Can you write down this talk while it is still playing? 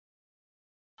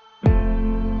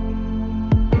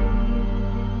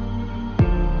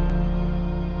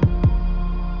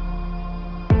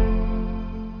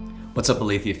What's up,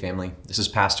 Aletheia family? This is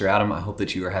Pastor Adam. I hope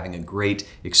that you are having a great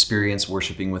experience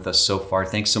worshiping with us so far.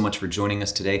 Thanks so much for joining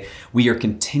us today. We are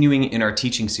continuing in our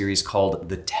teaching series called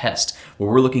The Test,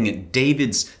 where we're looking at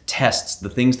David's tests, the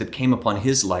things that came upon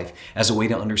his life as a way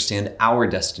to understand our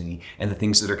destiny and the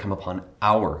things that are come upon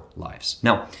our lives.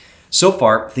 Now, so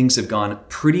far, things have gone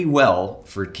pretty well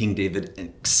for King David,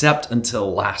 except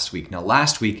until last week. Now,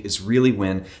 last week is really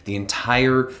when the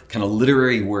entire kind of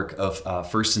literary work of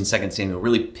 1st and 2nd Samuel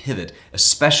really pivot,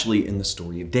 especially in the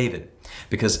story of David.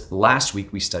 Because last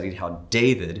week we studied how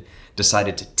David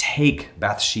decided to take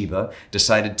Bathsheba,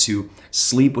 decided to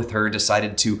sleep with her,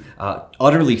 decided to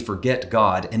utterly forget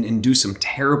God and do some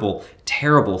terrible,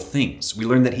 terrible things. We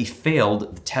learned that he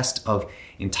failed the test of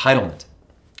entitlement.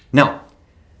 Now,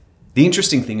 the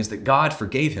interesting thing is that God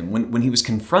forgave him. When he was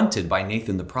confronted by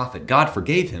Nathan the prophet, God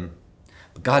forgave him,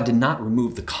 but God did not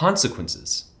remove the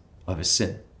consequences of his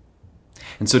sin.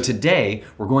 And so today,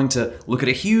 we're going to look at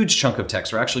a huge chunk of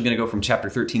text. We're actually going to go from chapter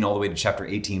 13 all the way to chapter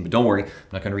 18, but don't worry, I'm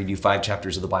not going to read you 5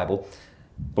 chapters of the Bible.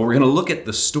 But we're going to look at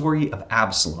the story of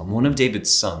Absalom, one of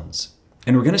David's sons,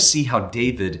 and we're going to see how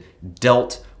David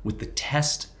dealt with the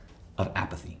test of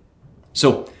apathy.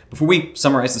 So, before we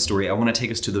summarize the story, I want to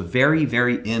take us to the very,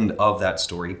 very end of that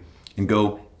story and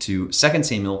go to 2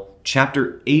 Samuel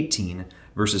chapter 18,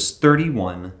 verses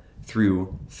 31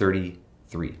 through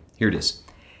 33. Here it is.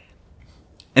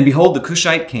 And behold, the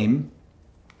Cushite came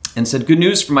and said, "Good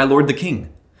news for my lord the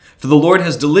king, for the Lord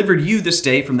has delivered you this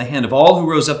day from the hand of all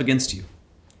who rose up against you."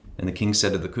 And the king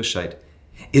said to the Cushite,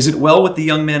 "Is it well with the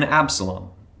young man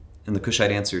Absalom?" And the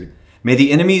Cushite answered, "May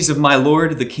the enemies of my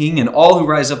lord the king and all who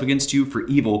rise up against you for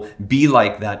evil be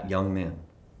like that young man."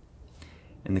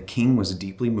 And the king was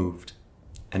deeply moved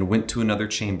and went to another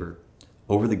chamber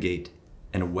over the gate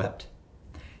and wept.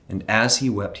 And as he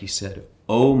wept, he said,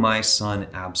 "O my son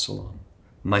Absalom,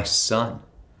 my son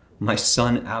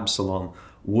Absalom,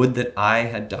 would that I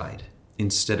had died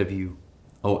instead of you.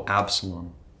 O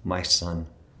Absalom, my son,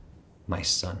 my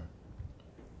son."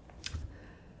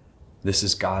 This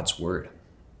is God's word.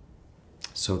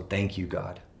 So thank you,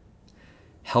 God.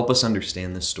 Help us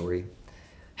understand this story.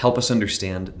 Help us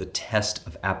understand the test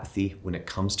of apathy when it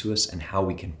comes to us and how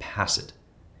we can pass it.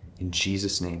 In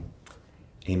Jesus' name,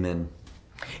 amen.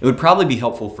 It would probably be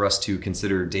helpful for us to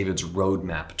consider David's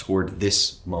roadmap toward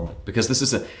this moment, because this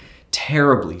is a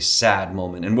terribly sad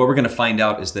moment. And what we're going to find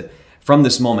out is that from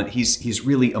this moment, he's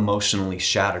really emotionally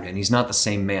shattered, and he's not the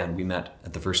same man we met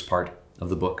at the first part of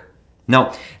the book.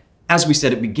 Now, as we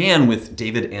said, it began with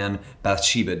David and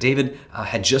Bathsheba. David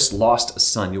had just lost a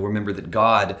son. You'll remember that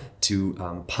God,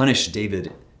 to punish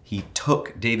David, he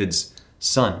took David's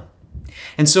son.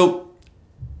 And so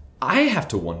I have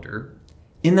to wonder,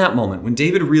 in that moment, when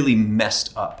David really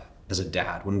messed up as a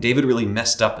dad, when David really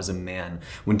messed up as a man,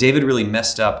 when David really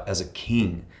messed up as a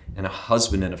king and a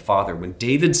husband and a father, when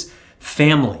David's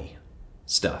family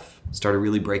stuff started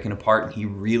really breaking apart and he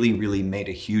really, really made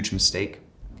a huge mistake,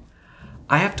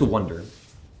 I have to wonder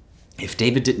if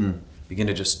David didn't begin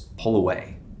to just pull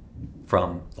away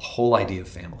from the whole idea of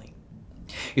family.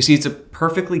 You see, it's a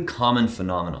perfectly common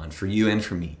phenomenon for you and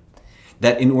for me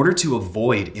that in order to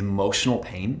avoid emotional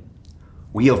pain,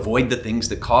 we avoid the things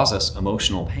that cause us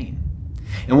emotional pain.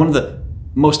 And one of the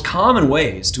most common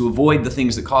ways to avoid the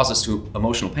things that cause us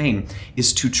emotional pain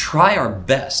is to try our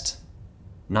best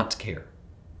not to care.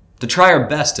 To try our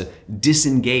best to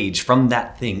disengage from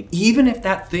that thing, even if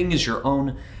that thing is your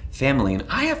own family. And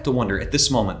I have to wonder at this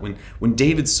moment, when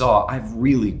David saw, I've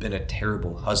really been a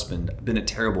terrible husband, I've been a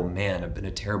terrible man, I've been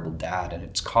a terrible dad, and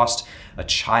it's cost a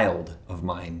child of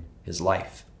mine his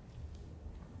life.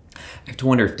 I have to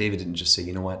wonder if David didn't just say,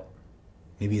 you know what,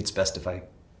 maybe it's best if I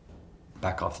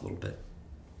back off a little bit.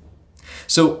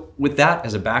 So with that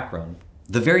as a background,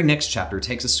 the very next chapter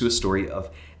takes us to a story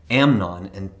of Amnon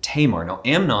and Tamar. Now,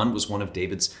 Amnon was one of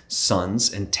David's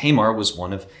sons, and Tamar was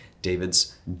one of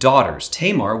David's daughters.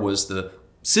 Tamar was the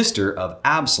sister of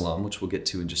Absalom, which we'll get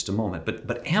to in just a moment.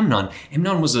 But Amnon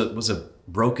was a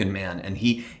broken man, and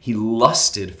he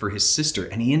lusted for his sister,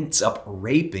 and he ends up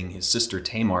raping his sister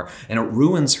Tamar, and it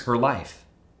ruins her life.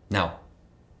 Now,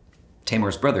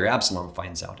 Tamar's brother Absalom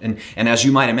finds out. And as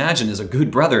you might imagine, as a good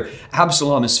brother,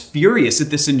 Absalom is furious at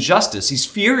this injustice. He's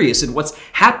furious at what's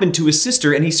happened to his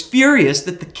sister, and he's furious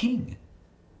that the king,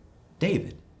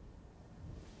 David,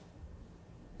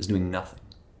 is doing nothing.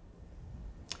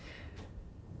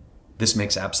 This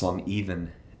makes Absalom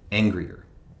even angrier.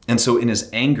 And so in his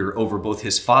anger over both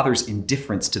his father's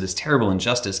indifference to this terrible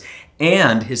injustice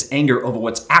and his anger over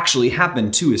what's actually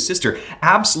happened to his sister,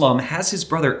 Absalom has his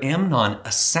brother Amnon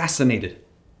assassinated.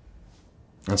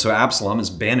 And so Absalom is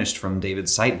banished from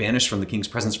David's sight, banished from the king's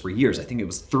presence for years. I think it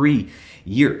was 3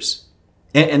 years.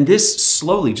 And this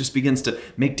slowly just begins to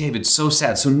make David so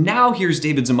sad. So now here's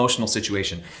David's emotional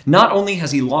situation. Not only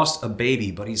has he lost a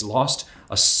baby, but he's lost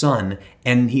a son,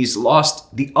 and he's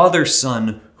lost the other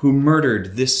son who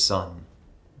murdered this son.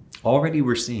 Already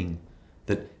we're seeing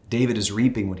that David is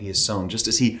reaping what he has sown. Just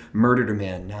as he murdered a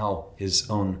man, now his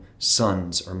own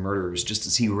sons are murderers. Just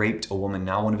as he raped a woman,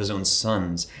 now one of his own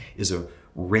sons is a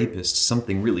rapist.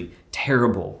 Something really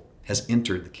terrible has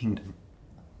entered the kingdom.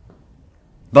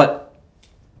 But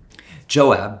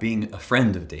Joab, being a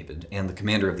friend of David and the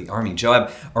commander of the army,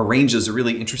 Joab arranges a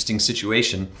really interesting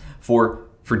situation for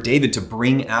David to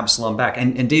bring Absalom back.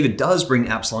 And David does bring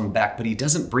Absalom back, but he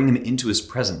doesn't bring him into his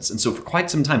presence. And so for quite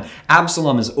some time,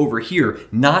 Absalom is over here,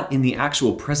 not in the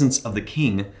actual presence of the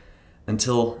king,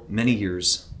 until many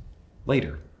years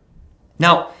later.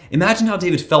 Now, imagine how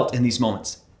David felt in these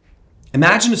moments.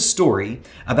 Imagine a story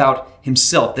about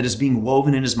himself that is being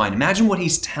woven in his mind. Imagine what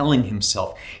he's telling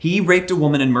himself. He raped a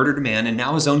woman and murdered a man, and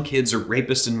now his own kids are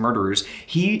rapists and murderers.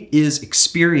 He is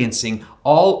experiencing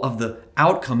all of the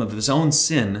outcome of his own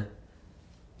sin,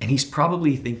 and he's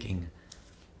probably thinking,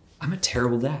 I'm a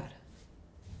terrible dad.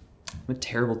 I'm a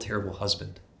terrible, terrible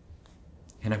husband.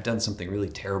 And I've done something really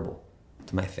terrible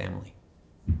to my family.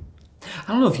 I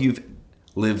don't know if you've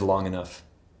lived long enough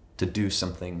to do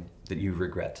something that you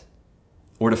regret,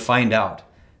 or to find out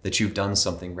that you've done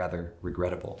something rather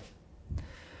regrettable.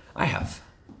 I have.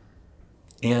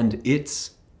 And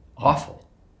it's awful.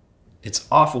 It's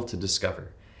awful to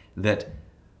discover that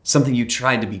something you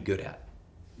tried to be good at,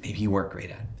 maybe you weren't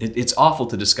great at. It's awful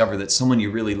to discover that someone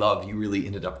you really love, you really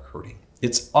ended up hurting.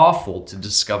 It's awful to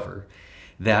discover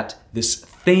that this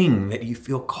thing that you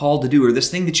feel called to do, or this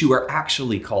thing that you are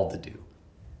actually called to do,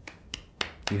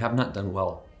 you have not done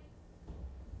well.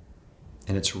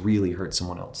 And it's really hurt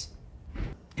someone else.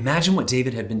 Imagine what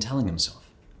David had been telling himself.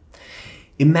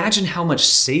 Imagine how much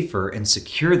safer and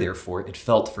secure, therefore, it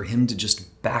felt for him to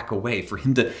just back away, for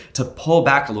him to pull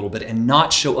back a little bit and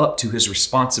not show up to his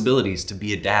responsibilities to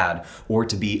be a dad, or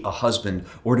to be a husband,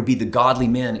 or to be the godly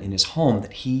man in his home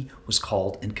that he was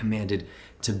called and commanded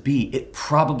to be. It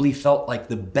probably felt like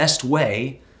the best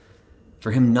way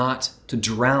for him not to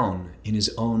drown in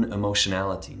his own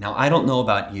emotionality. Now, I don't know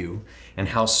about you and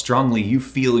how strongly you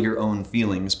feel your own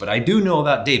feelings, but I do know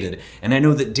about David, and I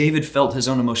know that David felt his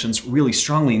own emotions really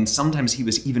strongly, and sometimes he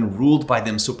was even ruled by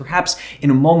them. So perhaps in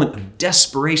a moment of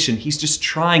desperation, he's just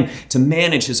trying to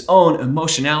manage his own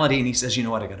emotionality, and he says, you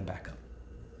know what, I gotta back up.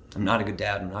 I'm not a good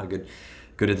dad, I'm not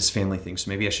good at this family thing, so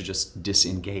maybe I should just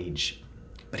disengage.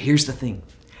 But here's the thing.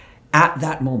 At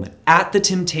that moment, at the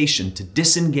temptation to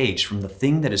disengage from the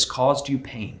thing that has caused you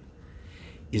pain,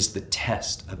 is the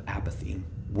test of apathy.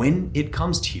 When it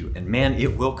comes to you, and man,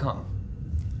 it will come,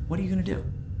 what are you going to do?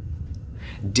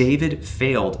 David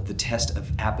failed the test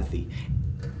of apathy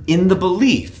in the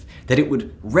belief that it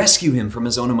would rescue him from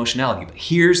his own emotionality. But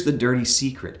here's the dirty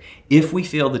secret. If we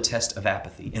fail the test of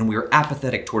apathy and we are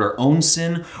apathetic toward our own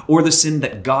sin or the sin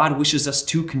that God wishes us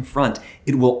to confront,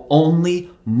 it will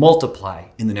only multiply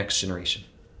in the next generation.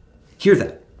 Hear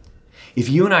that. If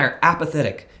you and I are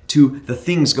apathetic to the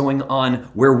things going on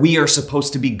where we are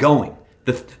supposed to be going,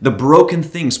 the broken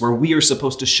things where we are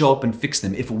supposed to show up and fix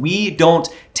them, if we don't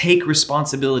take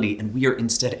responsibility and we are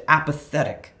instead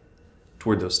apathetic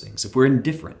toward those things, if we're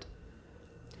indifferent,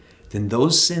 then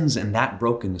those sins and that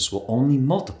brokenness will only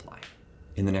multiply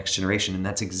in the next generation. And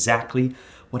that's exactly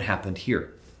what happened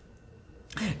here.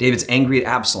 David's angry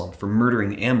at Absalom for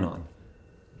murdering Amnon,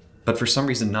 but for some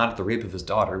reason not at the rape of his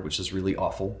daughter, which is really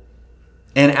awful.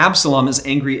 And Absalom is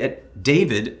angry at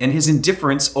David and his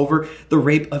indifference over the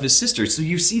rape of his sister. So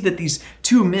you see that these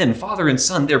two men, father and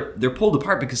son, they're pulled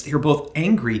apart because they are both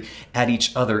angry at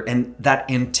each other. And that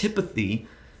antipathy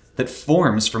that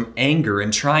forms from anger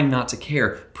and trying not to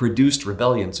care produced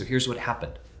rebellion. So here's what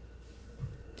happened.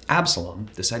 Absalom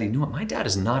decided, you know what, my dad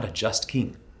is not a just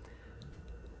king.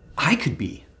 I could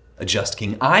be a just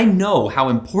king. I know how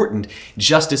important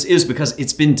justice is because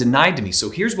it's been denied to me. So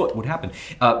here's what would happen.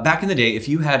 Back in the day, if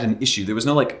you had an issue, there was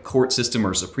no like court system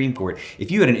or Supreme Court.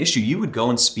 If you had an issue, you would go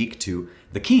and speak to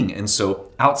the king. And so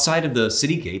outside of the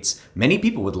city gates, many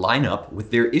people would line up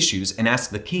with their issues and ask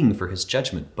the king for his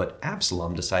judgment. But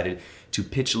Absalom decided to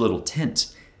pitch a little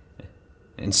tent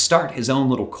and start his own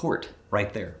little court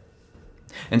right there.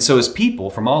 And so as people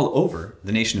from all over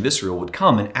the nation of Israel would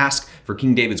come and ask for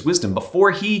King David's wisdom,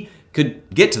 before he could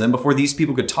get to them, before these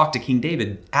people could talk to King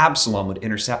David, Absalom would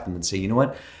intercept them and say, you know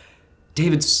what,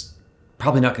 David's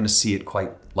probably not going to see it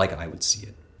quite like I would see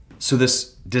it. So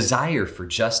this desire for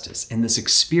justice and this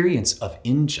experience of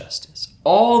injustice,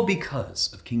 all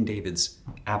because of King David's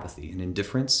apathy and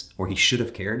indifference, or he should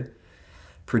have cared,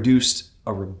 produced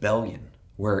a rebellion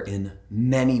wherein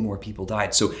many more people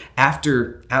died. So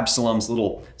after Absalom's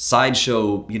little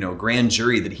sideshow, grand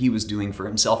jury that he was doing for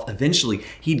himself, eventually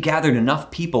he'd gathered enough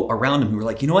people around him who were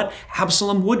like, you know what?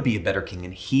 Absalom would be a better king.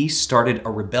 And he started a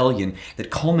rebellion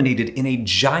that culminated in a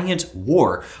giant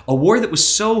war, a war that was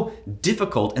so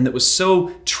difficult and that was so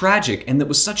tragic and that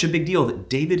was such a big deal that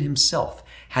David himself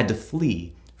had to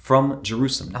flee from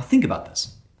Jerusalem. Now think about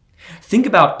this. Think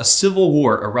about a civil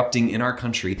war erupting in our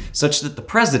country such that the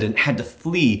president had to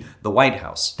flee the White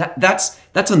House. That's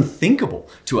unthinkable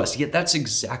to us, yet that's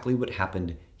exactly what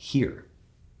happened here.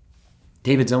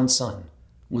 David's own son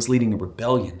was leading a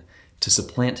rebellion to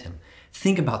supplant him.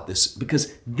 Think about this,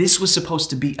 because this was supposed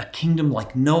to be a kingdom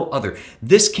like no other.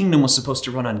 This kingdom was supposed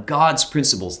to run on God's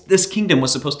principles. This kingdom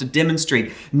was supposed to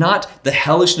demonstrate not the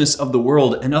hellishness of the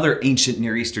world and other ancient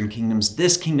Near Eastern kingdoms.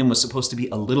 This kingdom was supposed to be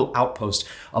a little outpost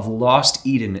of lost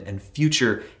Eden and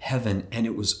future heaven, and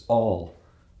it was all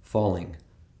falling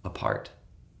apart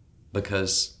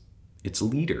because its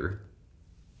leader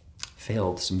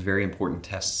failed some very important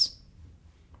tests.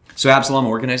 So Absalom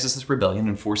organizes this rebellion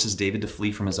and forces David to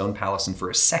flee from his own palace. And for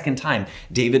a second time,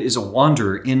 David is a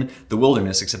wanderer in the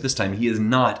wilderness, except this time he is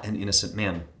not an innocent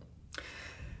man.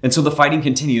 And so the fighting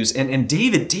continues. And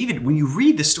David, when you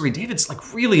read this story, David's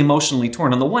like really emotionally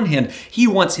torn. On the one hand, he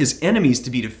wants his enemies to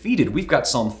be defeated. We've got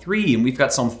Psalm 3 and we've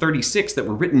got Psalm 36 that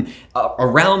were written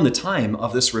around the time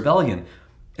of this rebellion.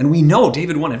 And we know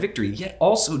David wanted victory, yet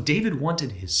also David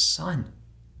wanted his son.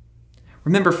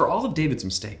 Remember, for all of David's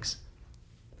mistakes,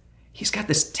 he's got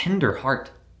this tender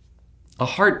heart, a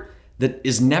heart that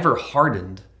is never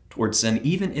hardened towards sin,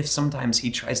 even if sometimes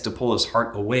he tries to pull his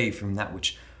heart away from that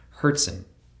which hurts him.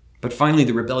 But finally,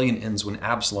 the rebellion ends when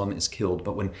Absalom is killed.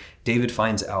 But when David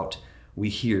finds out, we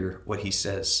hear what he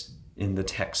says in the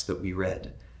text that we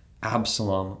read.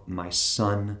 Absalom, my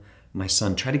son, my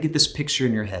son. Try to get this picture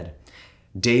in your head.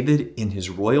 David in his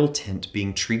royal tent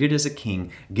being treated as a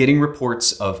king, getting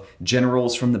reports of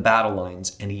generals from the battle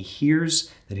lines, and he hears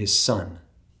that his son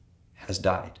has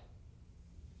died.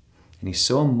 And he's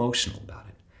so emotional about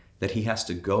it that he has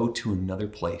to go to another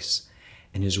place,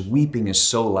 and his weeping is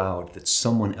so loud that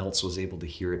someone else was able to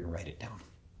hear it and write it down.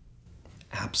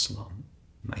 Absalom,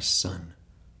 my son,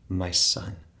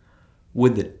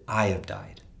 would that I have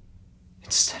died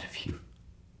instead of you.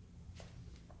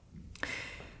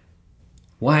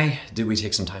 Why did we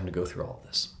take some time to go through all of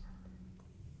this?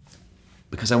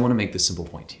 Because I want to make this simple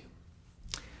point to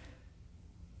you.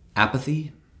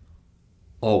 Apathy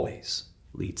always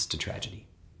leads to tragedy.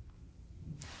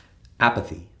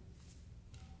 Apathy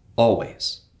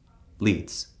always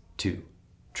leads to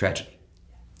tragedy.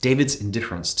 David's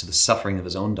indifference to the suffering of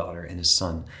his own daughter and his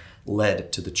son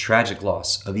led to the tragic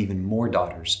loss of even more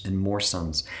daughters and more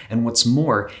sons. And what's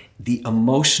more, the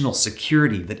emotional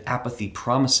security that apathy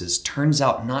promises turns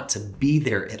out not to be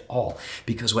there at all.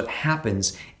 Because what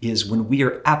happens is when we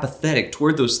are apathetic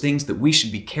toward those things that we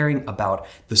should be caring about,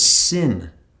 the sin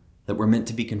that we're meant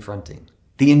to be confronting,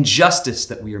 the injustice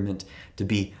that we are meant to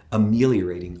be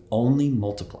ameliorating only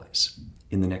multiplies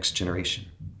in the next generation.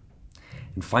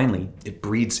 And finally, it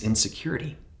breeds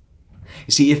insecurity.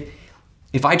 You see,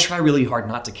 if I try really hard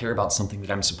not to care about something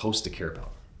that I'm supposed to care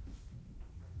about,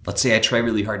 let's say I try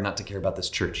really hard not to care about this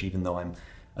church, even though I'm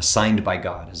assigned by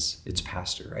God as its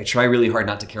pastor. I try really hard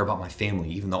not to care about my family,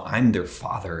 even though I'm their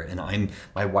father and I'm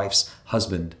my wife's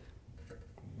husband.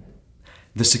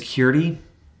 The security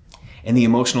and the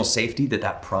emotional safety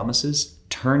that promises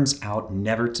turns out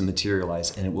never to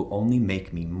materialize, and it will only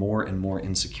make me more and more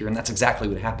insecure. And that's exactly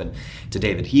what happened to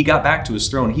David. He got back to his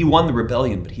throne. He won the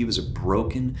rebellion, but he was a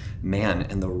broken man.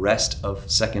 And the rest of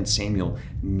 2 Samuel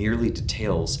merely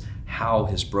details how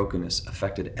his brokenness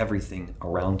affected everything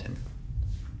around him.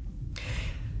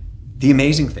 The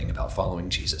amazing thing about following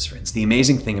Jesus, friends, the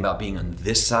amazing thing about being on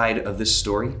this side of this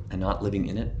story and not living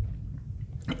in it,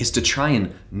 is to try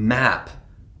and map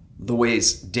the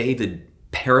ways David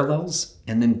parallels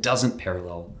and then doesn't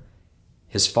parallel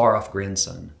his far-off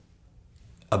grandson,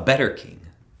 a better king,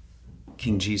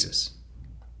 King Jesus.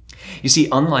 You see,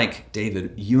 unlike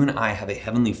David, you and I have a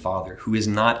heavenly Father who is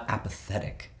not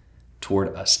apathetic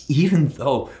toward us, even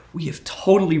though we have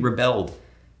totally rebelled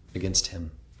against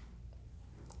him.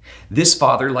 This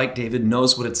Father, like David,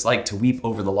 knows what it's like to weep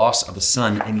over the loss of a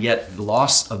son, and yet the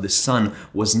loss of the son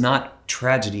was not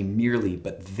tragedy merely,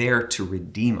 but there to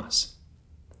redeem us.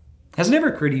 Has it ever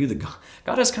occurred to you that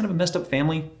God has kind of a messed up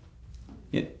family?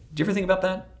 Do you ever think about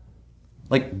that?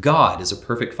 Like, God is a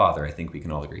perfect father, I think we can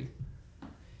all agree.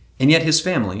 And yet his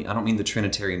family, I don't mean the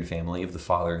Trinitarian family of the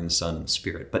Father and the Son and the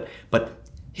Spirit, but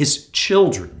his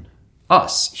children,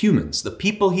 us, humans, the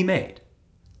people he made,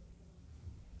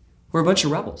 we're a bunch of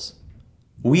rebels.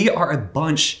 We are a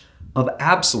bunch of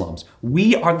Absaloms.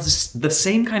 We are the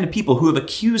same kind of people who have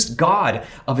accused God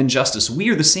of injustice. We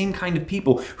are the same kind of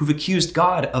people who've accused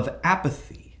God of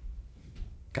apathy.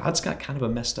 God's got kind of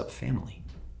a messed up family.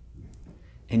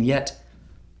 And yet,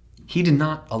 he did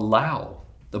not allow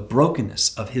the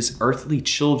brokenness of his earthly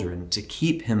children to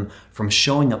keep him from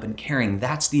showing up and caring.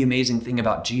 That's the amazing thing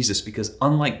about Jesus, because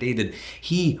unlike David,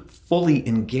 he fully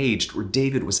engaged where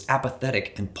David was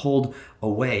apathetic and pulled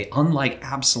away. Unlike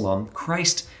Absalom,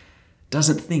 Christ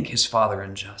doesn't think his father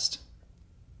unjust.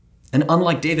 And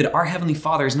unlike David, our Heavenly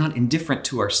Father is not indifferent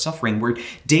to our suffering. Where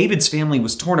David's family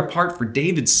was torn apart for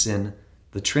David's sin,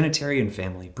 the Trinitarian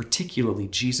family, particularly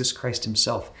Jesus Christ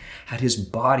himself, had his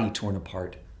body torn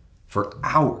apart for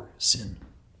our sin,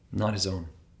 not his own.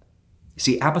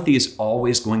 See, apathy is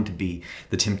always going to be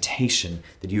the temptation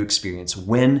that you experience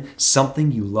when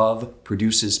something you love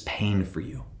produces pain for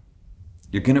you.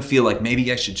 You're going to feel like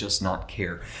maybe I should just not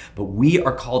care. But we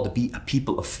are called to be a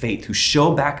people of faith who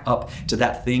show back up to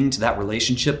that thing, to that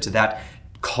relationship, to that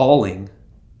calling,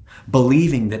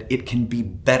 believing that it can be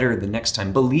better the next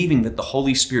time, believing that the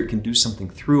Holy Spirit can do something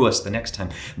through us the next time,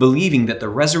 believing that the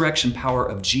resurrection power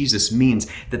of Jesus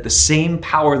means that the same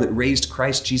power that raised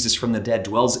Christ Jesus from the dead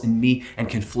dwells in me and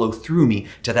can flow through me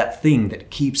to that thing that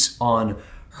keeps on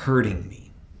hurting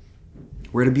me.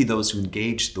 We're to be those who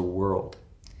engage the world,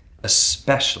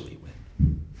 especially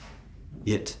when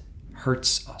it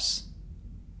hurts us.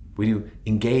 We do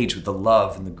engage with the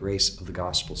love and the grace of the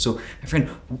gospel. So, my friend,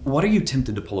 what are you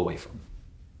tempted to pull away from?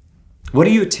 What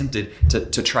are you tempted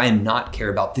to try and not care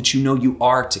about that you know you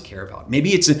are to care about?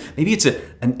 Maybe it's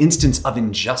an instance of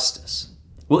injustice.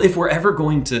 Well, if we're ever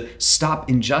going to stop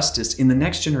injustice in the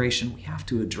next generation, we have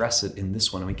to address it in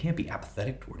this one, and we can't be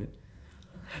apathetic toward it.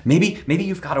 Maybe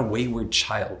you've got a wayward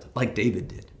child like David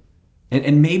did.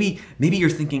 And maybe you're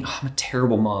thinking, oh, I'm a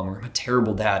terrible mom or I'm a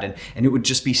terrible dad, and it would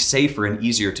just be safer and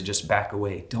easier to just back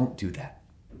away. Don't do that.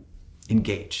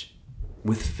 Engage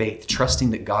with faith,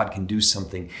 trusting that God can do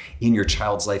something in your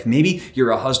child's life. Maybe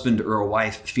you're a husband or a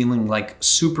wife feeling like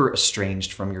super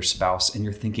estranged from your spouse, and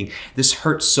you're thinking, this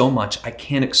hurts so much, I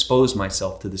can't expose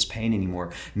myself to this pain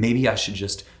anymore. Maybe I should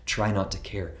just try not to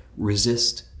care.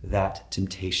 Resist that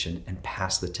temptation and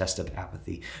pass the test of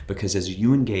apathy, because as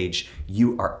you engage,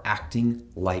 you are acting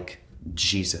like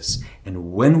Jesus.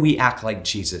 And when we act like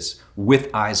Jesus, with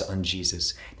eyes on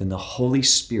Jesus, then the Holy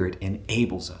Spirit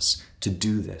enables us to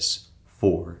do this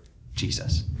for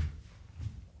Jesus.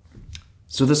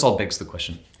 So this all begs the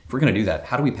question, if we're going to do that,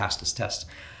 how do we pass this test?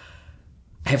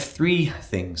 I have three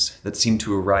things that seem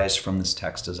to arise from this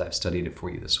text as I've studied it for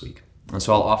you this week. And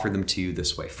so I'll offer them to you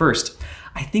this way. First,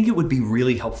 I think it would be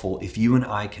really helpful if you and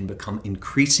I can become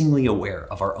increasingly aware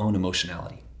of our own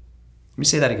emotionality. Let me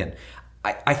say that again.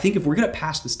 I think if we're going to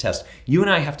pass this test, you and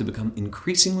I have to become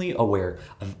increasingly aware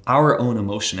of our own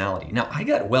emotionality. Now, I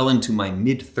got well into my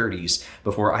mid-30s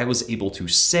before I was able to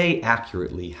say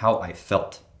accurately how I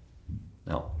felt.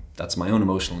 Now, that's my own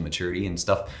emotional immaturity and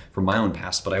stuff from my own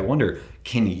past, but I wonder,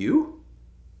 can you?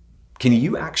 Can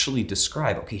you actually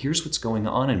describe, okay, here's what's going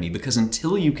on in me? Because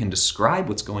until you can describe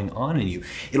what's going on in you,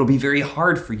 it'll be very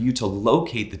hard for you to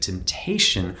locate the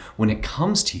temptation when it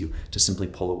comes to you to simply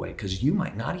pull away, because you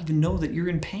might not even know that you're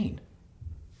in pain.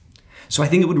 So I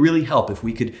think it would really help if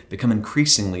we could become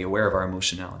increasingly aware of our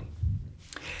emotionality.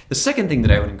 The second thing that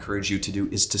I would encourage you to do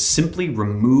is to simply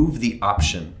remove the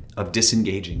option of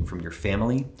disengaging from your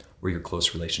family or your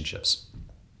close relationships.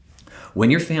 When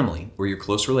your family or your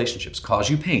close relationships cause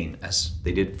you pain, as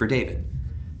they did for David,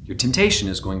 your temptation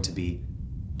is going to be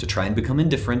to try and become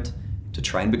indifferent, to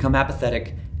try and become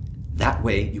apathetic. That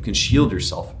way you can shield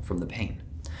yourself from the pain.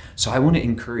 So I want to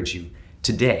encourage you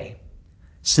today,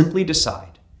 simply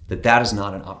decide that that is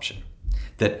not an option,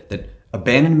 that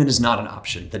abandonment is not an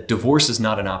option, that divorce is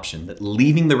not an option, that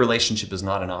leaving the relationship is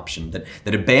not an option, that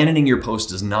abandoning your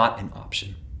post is not an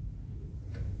option,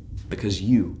 because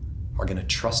you are going to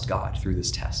trust God through this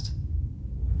test.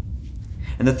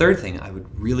 And the third thing I would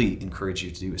really encourage you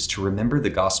to do is to remember the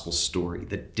gospel story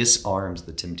that disarms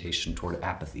the temptation toward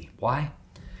apathy. Why?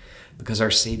 Because our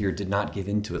Savior did not give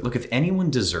in to it. Look, if anyone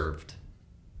deserved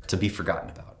to be forgotten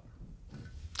about,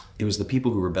 it was the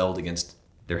people who rebelled against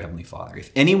their Heavenly Father. If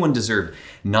anyone deserved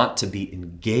not to be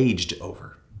engaged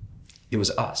over, it was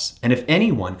us. And if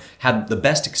anyone had the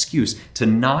best excuse to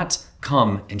not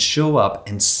come and show up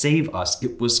and save us,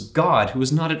 it was God, who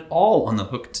was not at all on the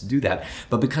hook to do that,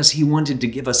 but because he wanted to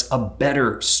give us a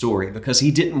better story, because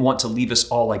he didn't want to leave us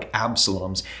all like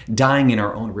Absaloms, dying in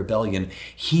our own rebellion,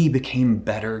 he became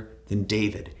better than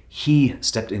David. He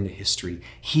stepped into history.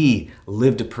 He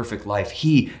lived a perfect life.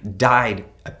 He died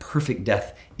a perfect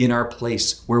death in our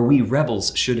place where we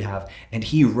rebels should have, and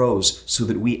he rose so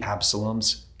that we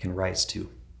Absaloms can rise too.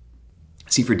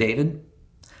 See, for David,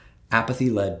 apathy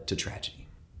led to tragedy.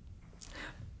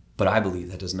 But I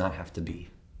believe that does not have to be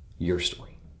your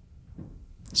story.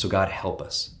 So God, help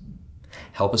us.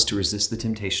 Help us to resist the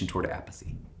temptation toward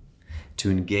apathy,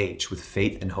 to engage with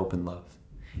faith and hope and love,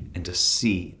 and to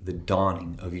see the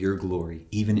dawning of your glory,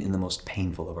 even in the most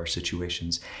painful of our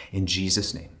situations. In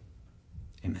Jesus' name,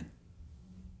 amen.